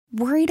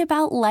Worried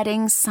about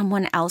letting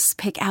someone else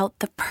pick out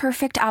the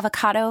perfect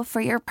avocado for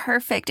your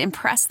perfect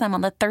impress them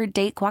on the third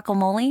date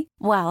guacamole?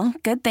 Well,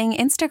 good thing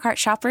Instacart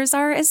shoppers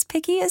are as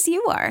picky as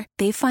you are.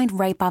 They find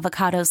ripe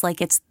avocados like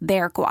it's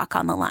their guac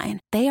on the line.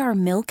 They are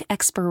milk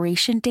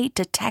expiration date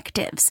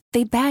detectives.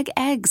 They bag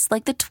eggs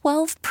like the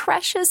 12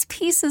 precious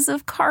pieces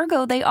of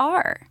cargo they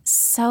are.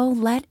 So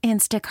let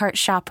Instacart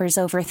shoppers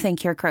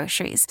overthink your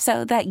groceries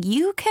so that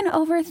you can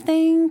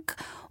overthink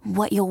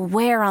what you'll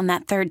wear on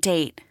that third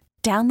date.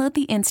 Download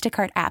the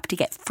Instacart app to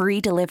get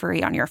free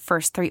delivery on your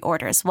first 3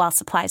 orders while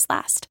supplies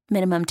last.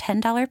 Minimum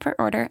 $10 per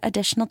order.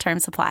 Additional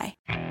terms apply.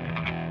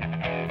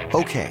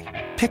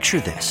 Okay, picture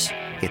this.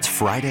 It's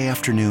Friday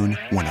afternoon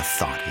when a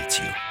thought hits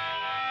you.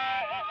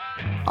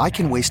 I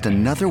can waste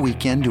another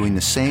weekend doing the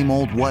same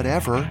old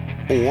whatever,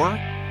 or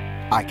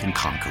I can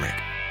conquer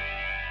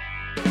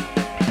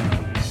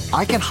it.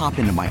 I can hop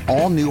into my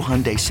all-new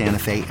Hyundai Santa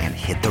Fe and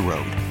hit the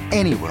road.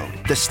 Any road.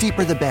 The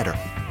steeper, the better.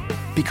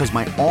 Because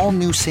my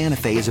all-new Santa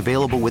Fe is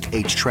available with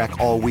H-Track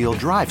all-wheel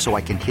drive, so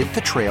I can hit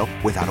the trail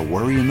without a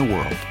worry in the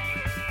world.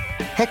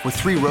 Heck, with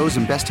 3 rows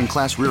and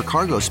best-in-class rear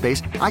cargo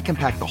space, I can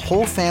pack the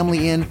whole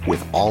family in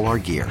with all our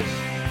gear.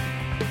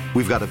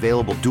 We've got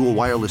available dual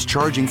wireless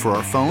charging for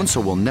our phones,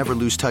 so we'll never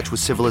lose touch with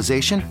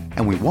civilization,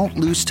 and we won't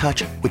lose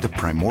touch with the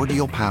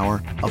primordial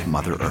power of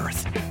Mother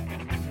Earth.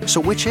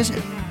 So which is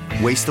it?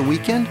 Waste the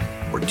weekend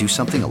or do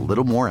something a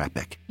little more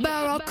epic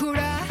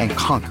and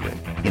conquer it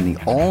in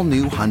the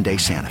all-new Hyundai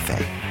Santa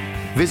Fe.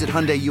 Visit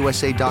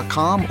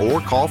HyundaiUSA.com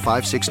or call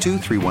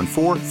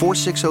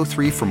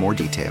 562-314-4603 for more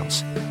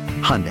details.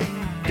 Hyundai,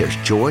 there's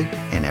joy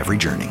in every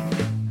journey.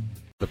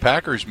 The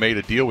Packers made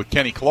a deal with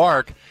Kenny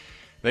Clark.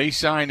 They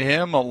signed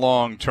him a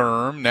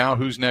long-term. Now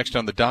who's next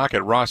on the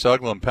docket? Ross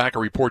Uglum,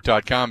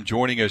 PackerReport.com,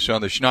 joining us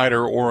on the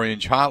Schneider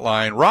Orange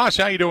Hotline. Ross,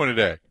 how you doing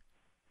today?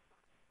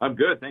 I'm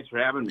good. Thanks for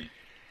having me.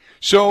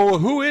 So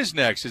who is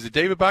next? Is it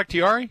David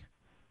Bakhtiari?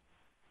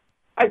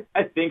 I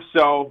think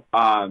so.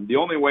 The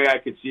only way I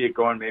could see it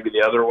going maybe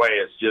the other way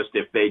is just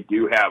if they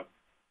do have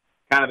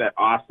kind of that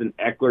Austin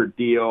Eckler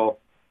deal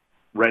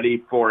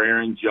ready for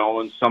Aaron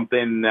Jones,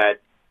 something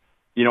that,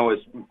 you know, is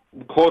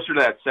closer to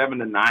that $7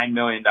 to $9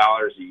 million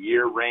a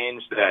year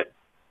range that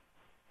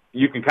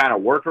you can kind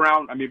of work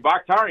around. I mean,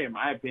 Bakhtiari, in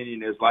my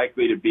opinion, is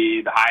likely to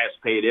be the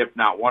highest paid, if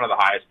not one of the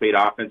highest paid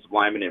offensive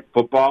linemen in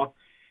football.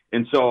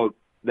 And so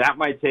that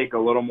might take a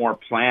little more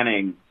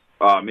planning,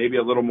 maybe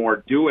a little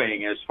more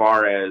doing as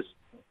far as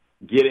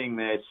getting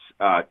this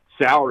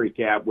salary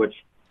cap, which,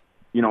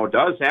 you know,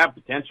 does have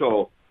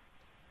potential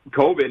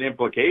COVID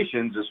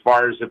implications as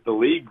far as if the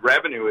league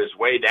revenue is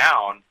way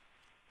down,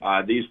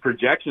 these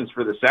projections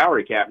for the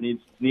salary cap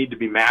need to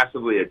be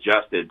massively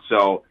adjusted.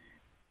 So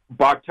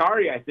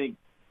Bakhtiari, I think,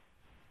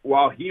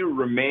 while he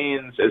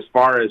remains, as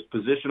far as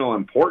positional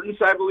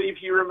importance, I believe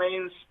he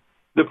remains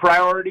the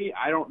priority.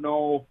 I don't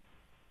know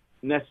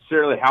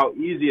necessarily how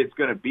easy it's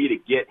going to be to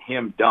get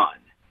him done.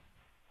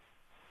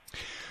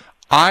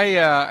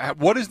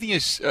 What is the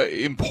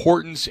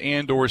importance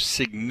and or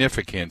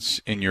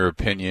significance, in your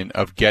opinion,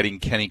 of getting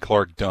Kenny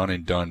Clark done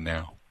and done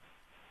now?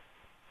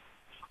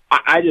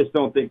 I just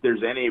don't think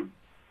there's any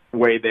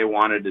way they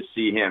wanted to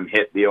see him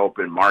hit the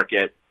open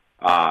market.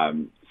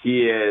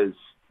 He is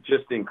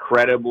just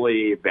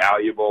incredibly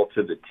valuable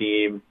to the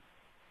team.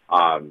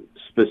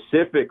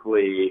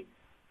 Specifically,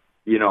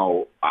 you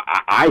know,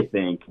 I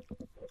think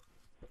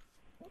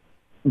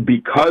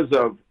because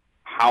of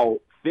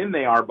how thin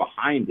they are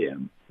behind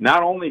him,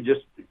 not only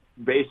just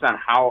based on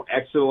how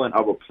excellent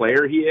of a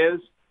player he is,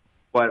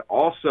 but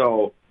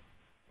also,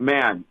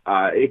 man,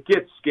 it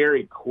gets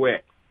scary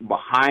quick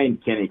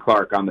behind Kenny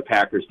Clark on the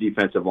Packers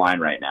defensive line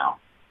right now.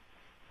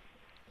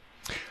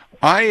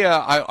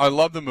 I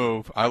love the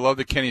move. I love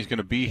that Kenny's going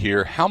to be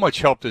here. How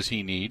much help does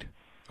he need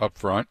up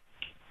front?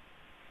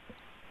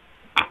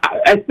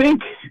 I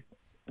think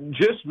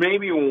just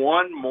maybe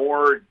one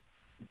more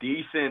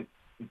decent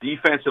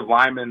defensive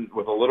lineman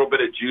with a little bit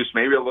of juice,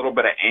 maybe a little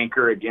bit of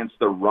anchor against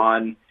the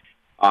run.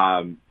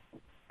 I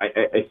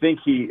think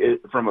he,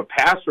 from a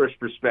pass rush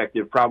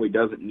perspective, probably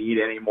doesn't need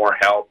any more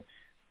help.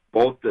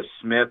 Both the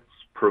Smiths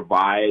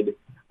provide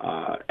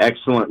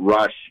excellent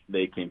rush.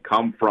 They can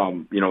come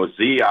from, you know,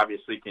 Z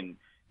obviously can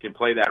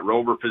play that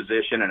rover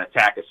position and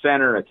attack a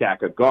center,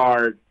 attack a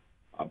guard,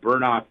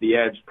 burn off the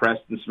edge.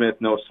 Preston Smith,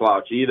 no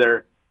slouch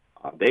either.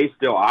 They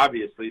still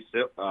obviously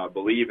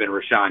believe in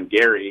Rashawn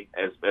Gary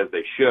as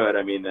they should.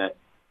 I mean, that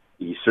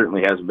he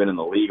certainly hasn't been in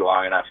the league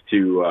long enough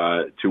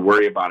to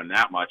worry about him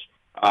that much.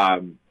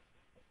 I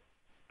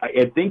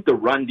think the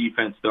run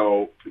defense,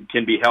 though,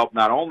 can be helped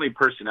not only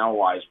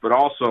personnel-wise, but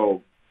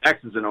also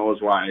X's and O's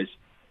wise.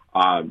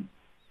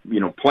 You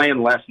know,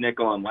 playing less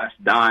nickel and less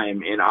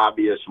dime in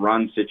obvious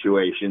run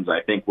situations,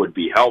 I think, would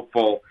be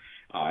helpful.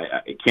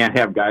 I can't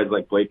have guys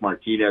like Blake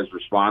Martinez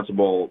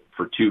responsible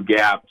for 2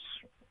 gaps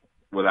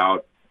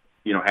without,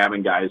 you know,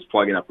 having guys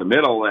plugging up the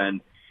middle. And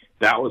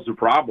that was the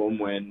problem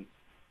when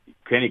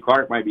Kenny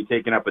Clark might be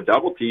taking up a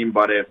double team,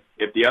 but if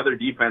the other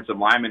defensive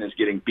lineman is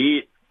getting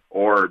beat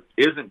or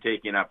isn't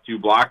taking up 2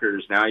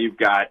 blockers, now you've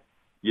got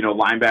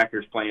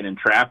linebackers playing in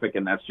traffic,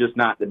 and that's just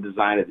not the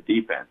design of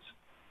the defense.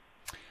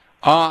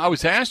 I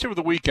was asked over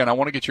the weekend, I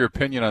want to get your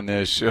opinion on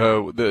this,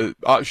 short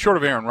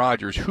of Aaron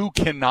Rodgers, who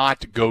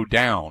cannot go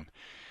down?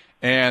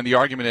 And the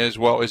argument is,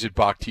 well, is it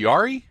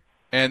Bakhtiari?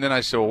 And then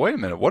I said, well, wait a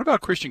minute, what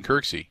about Christian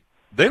Kirksey?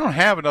 They don't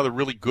have another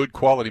really good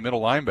quality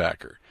middle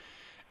linebacker.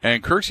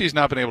 And Kirksey has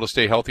not been able to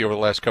stay healthy over the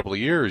last couple of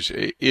years.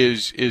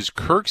 Is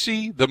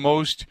Kirksey the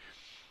most,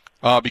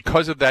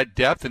 because of that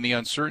depth and the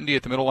uncertainty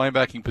at the middle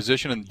linebacking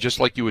position, and just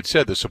like you had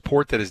said, the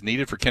support that is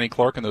needed for Kenny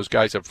Clark and those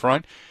guys up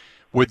front,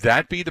 would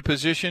that be the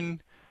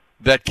position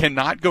that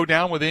cannot go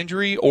down with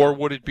injury, or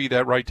would it be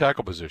that right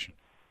tackle position?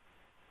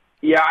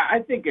 Yeah, I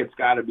think it's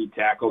got to be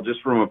tackle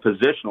just from a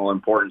positional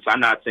importance.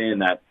 I'm not saying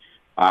that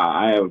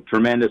I have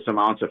tremendous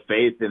amounts of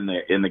faith in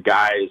the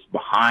guys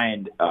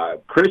behind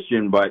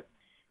Christian, but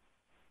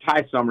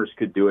Ty Summers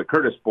could do it.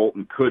 Curtis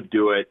Bolton could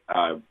do it.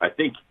 I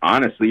think,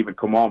 honestly, even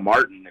Kamal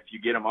Martin, if you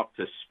get him up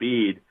to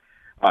speed,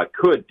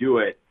 could do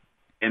it.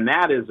 And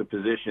that is a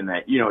position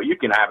that, you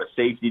can have a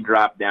safety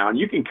drop down.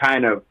 You can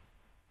kind of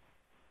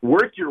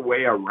work your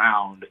way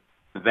around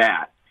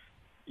that.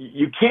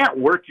 You can't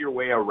work your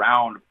way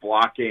around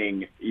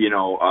blocking,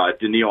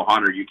 Daniil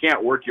Hunter. You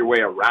can't work your way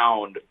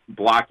around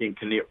blocking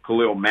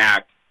Khalil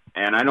Mack.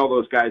 And I know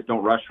those guys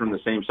don't rush from the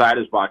same side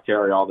as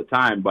Bakhtiari all the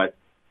time, but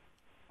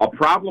a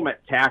problem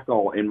at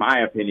tackle, in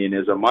my opinion,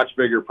 is a much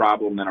bigger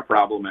problem than a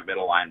problem at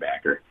middle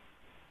linebacker.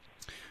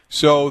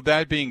 So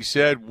that being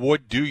said,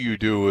 what do you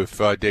do if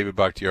David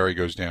Bakhtiari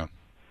goes down?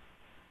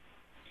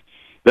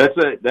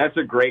 That's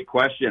a great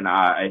question.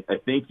 I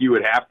think you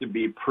would have to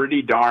be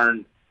pretty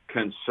darn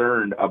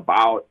concerned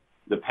about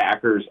the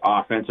Packers'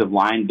 offensive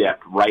line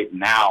depth right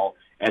now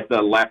at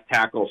the left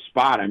tackle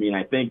spot. I mean,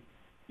 I think,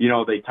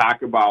 they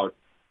talk about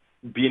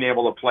being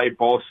able to play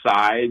both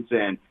sides,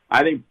 and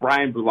I think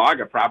Brian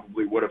Bulaga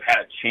probably would have had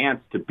a chance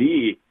to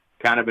be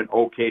kind of an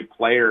okay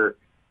player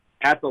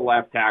at the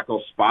left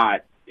tackle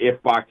spot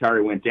if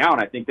Bakhtiari went down.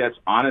 I think that's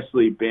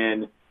honestly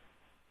been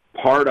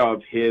part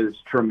of his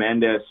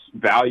tremendous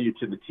value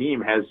to the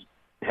team has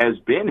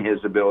been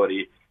his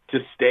ability to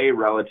stay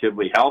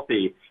relatively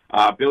healthy.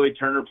 Billy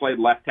Turner played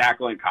left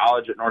tackle in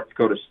college at North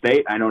Dakota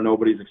State. I know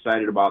nobody's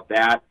excited about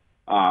that.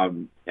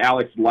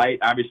 Alex Light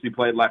obviously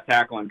played left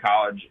tackle in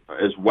college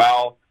as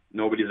well.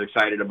 Nobody's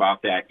excited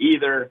about that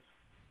either.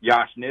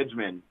 Yosh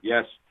Nijman,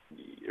 yet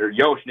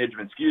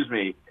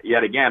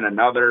again,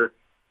 another,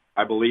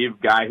 I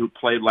believe, guy who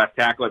played left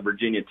tackle at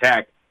Virginia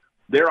Tech.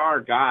 There are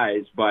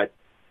guys, but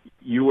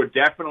you would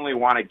definitely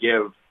want to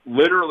give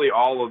literally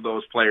all of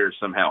those players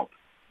some help.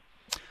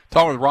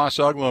 Talking with Ross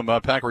Uglum,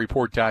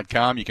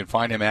 PackerReport.com. You can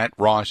find him at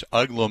Ross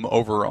Uglum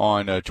over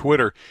on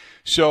Twitter.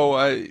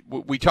 So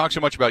we talk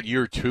so much about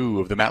year two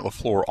of the Matt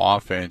LaFleur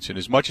offense, and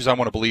as much as I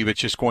want to believe it's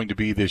just going to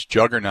be this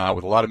juggernaut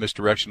with a lot of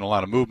misdirection, a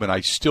lot of movement,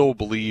 I still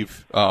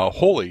believe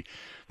wholly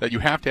that you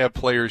have to have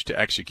players to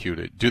execute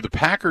it. Do the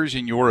Packers,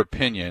 in your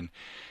opinion,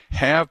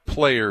 have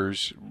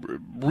players,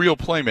 real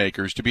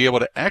playmakers, to be able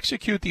to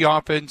execute the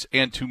offense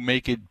and to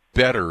make it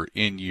better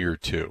in year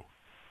two?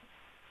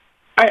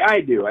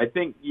 I do. I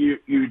think you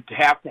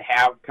have to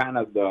have kind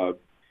of the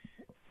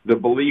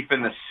belief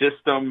in the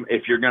system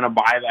if you're going to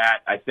buy that.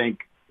 I think,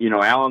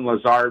 Alan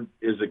Lazard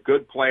is a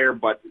good player,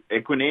 but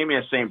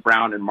Equanimeous St.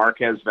 Brown and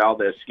Marquez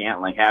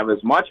Valdez-Scantling have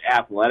as much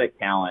athletic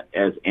talent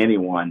as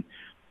anyone,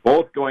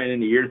 both going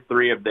into year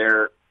three of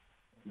their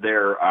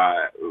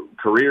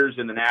careers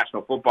in the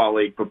National Football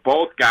League. But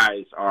both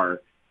guys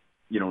are,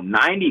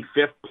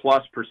 95th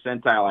plus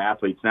percentile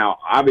athletes. Now,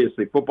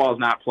 obviously, football is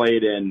not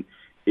played in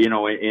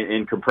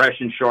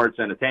compression shorts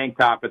and a tank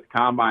top at the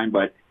combine,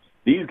 but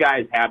these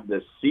guys have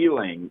the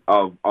ceiling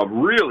of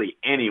really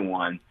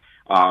anyone.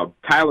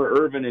 Tyler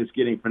Irvin is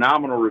getting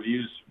phenomenal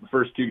reviews the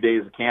first 2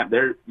 days of camp.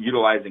 They're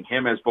utilizing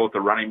him as both a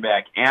running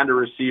back and a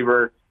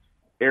receiver.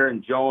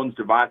 Aaron Jones,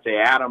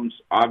 Devontae Adams,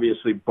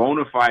 obviously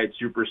bona fide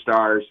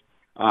superstars.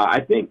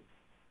 I think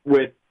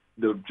with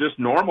the just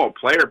normal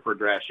player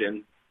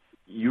progression,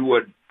 you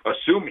would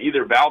assume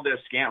either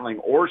Valdez-Scantling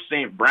or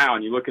St.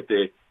 Brown. You look at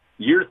the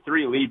year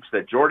three leaps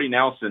that Jordy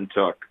Nelson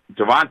took.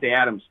 Devontae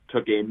Adams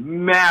took a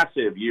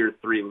massive year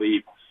three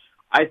leap.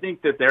 I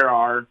think that there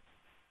are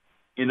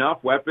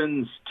enough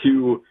weapons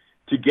to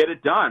get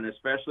it done,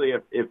 especially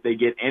if they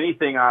get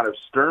anything out of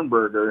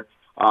Sternberger.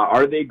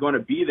 Are they going to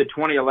be the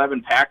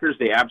 2011 Packers?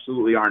 They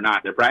absolutely are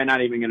not. They're probably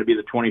not even going to be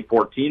the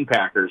 2014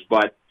 Packers,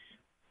 but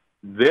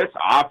this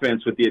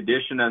offense with the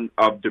addition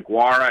of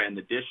DeGuara and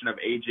the addition of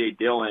A.J.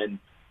 Dillon,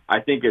 I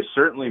think is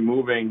certainly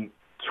moving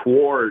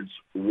towards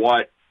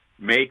what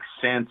makes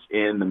sense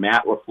in the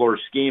Matt LaFleur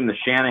scheme, the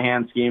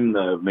Shanahan scheme,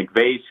 the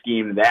McVay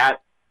scheme,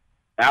 that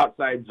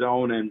outside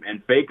zone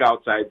and fake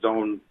outside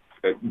zone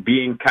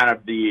being kind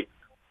of the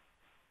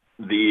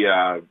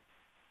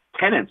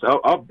tenets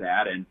of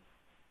that. And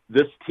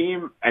this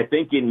team, I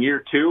think in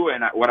year two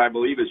and what I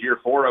believe is year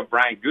four of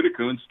Brian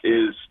Gutekunst,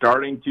 is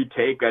starting to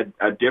take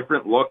a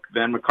different look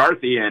than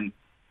McCarthy, and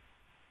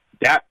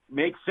that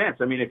makes sense.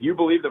 I mean, if you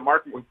believe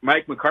that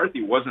Mike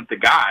McCarthy wasn't the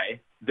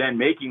guy, then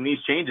making these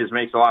changes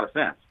makes a lot of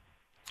sense.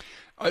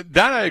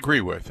 That I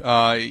agree with.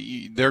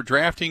 They're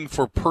drafting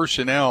for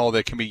personnel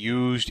that can be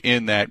used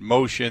in that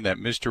motion, that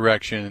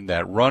misdirection,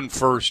 that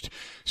run-first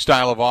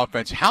style of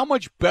offense. How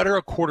much better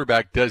a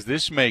quarterback does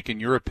this make, in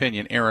your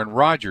opinion, Aaron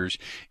Rodgers,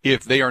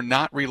 if they are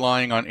not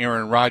relying on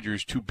Aaron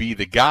Rodgers to be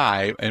the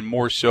guy and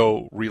more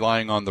so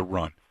relying on the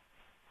run?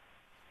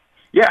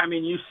 Yeah, I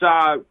mean, you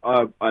saw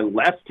a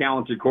less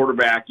talented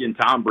quarterback in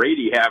Tom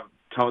Brady have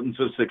tons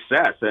of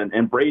success,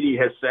 and Brady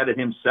has said it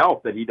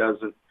himself that he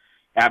doesn't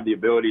have the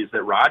abilities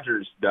that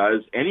Rodgers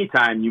does.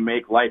 Anytime you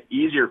make life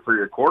easier for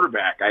your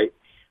quarterback, I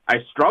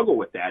struggle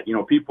with that. You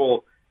know,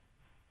 people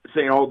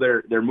saying, oh,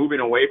 they're moving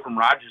away from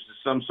Rodgers as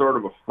some sort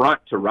of affront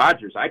to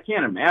Rodgers. I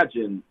can't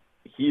imagine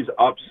he's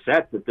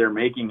upset that they're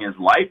making his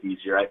life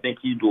easier. I think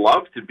he'd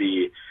love to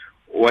be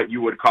what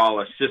you would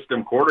call a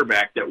system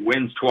quarterback that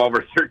wins 12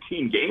 or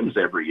 13 games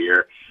every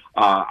year.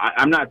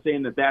 I'm not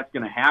saying that that's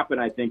going to happen.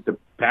 I think the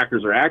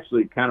Packers are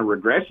actually kind of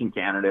regression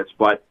candidates,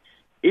 but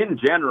in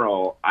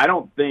general, I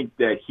don't think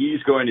that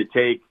he's going to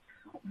take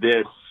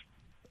this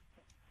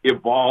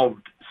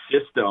evolved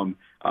system,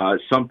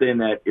 something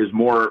that is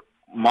more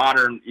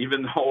modern,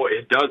 even though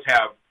it does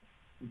have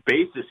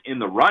basis in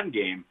the run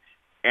game,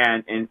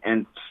 and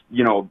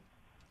you know,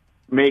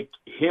 make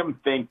him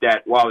think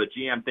that, well, the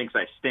GM thinks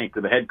I stink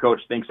or the head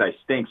coach thinks I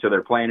stink, so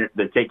they're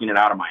taking it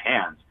out of my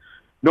hands.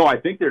 No, I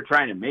think they're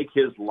trying to make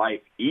his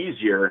life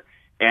easier,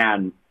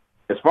 and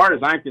as far as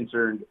I'm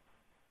concerned,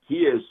 he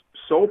is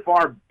so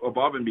far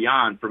above and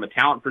beyond from a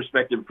talent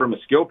perspective, from a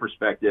skill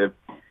perspective,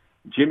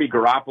 Jimmy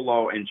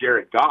Garoppolo and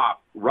Jared Goff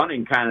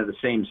running kind of the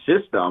same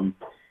system,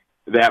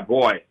 that,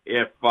 boy,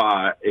 if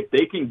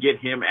they can get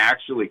him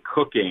actually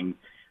cooking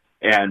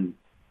and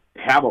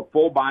have a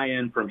full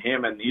buy-in from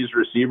him and these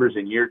receivers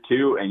in year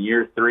 2 and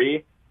year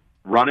 3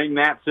 running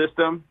that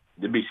system,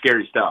 it'd be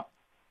scary stuff.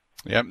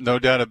 Yep, no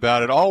doubt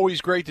about it.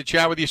 Always great to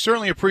chat with you.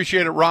 Certainly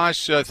appreciate it,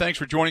 Ross. Thanks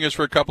for joining us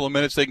for a couple of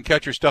minutes. They can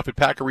catch your stuff at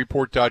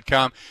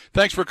PackerReport.com.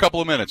 Thanks for a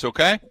couple of minutes,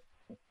 okay?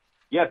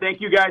 Yeah,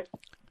 thank you, guys.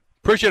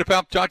 Appreciate it,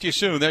 pal. Talk to you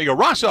soon. There you go.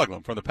 Ross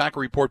Uglem from the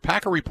Packer Report,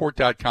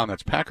 PackerReport.com.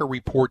 That's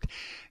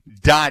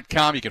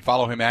PackerReport.com. You can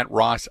follow him at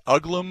Ross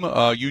Uglem,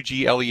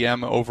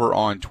 Uglem, over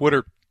on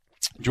Twitter.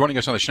 Joining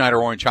us on the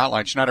Schneider Orange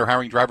Hotline. Schneider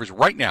hiring drivers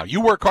right now. You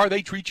work hard,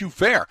 they treat you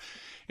fair.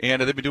 And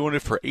they've been doing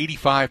it for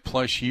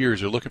 85-plus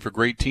years. They're looking for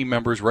great team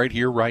members right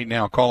here, right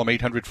now. Call them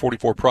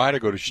 844-PRIDE or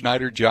go to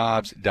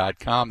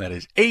SchneiderJobs.com. That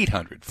is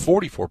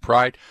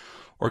 844-PRIDE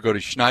or go to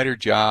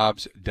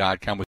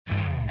SchneiderJobs.com.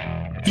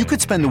 You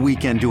could spend the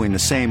weekend doing the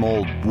same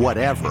old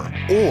whatever,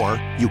 or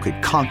you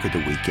could conquer the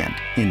weekend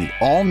in the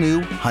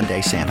all-new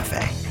Hyundai Santa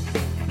Fe.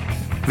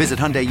 Visit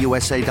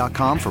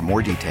HyundaiUSA.com for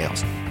more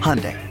details.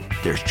 Hyundai,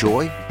 there's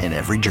joy in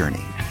every journey.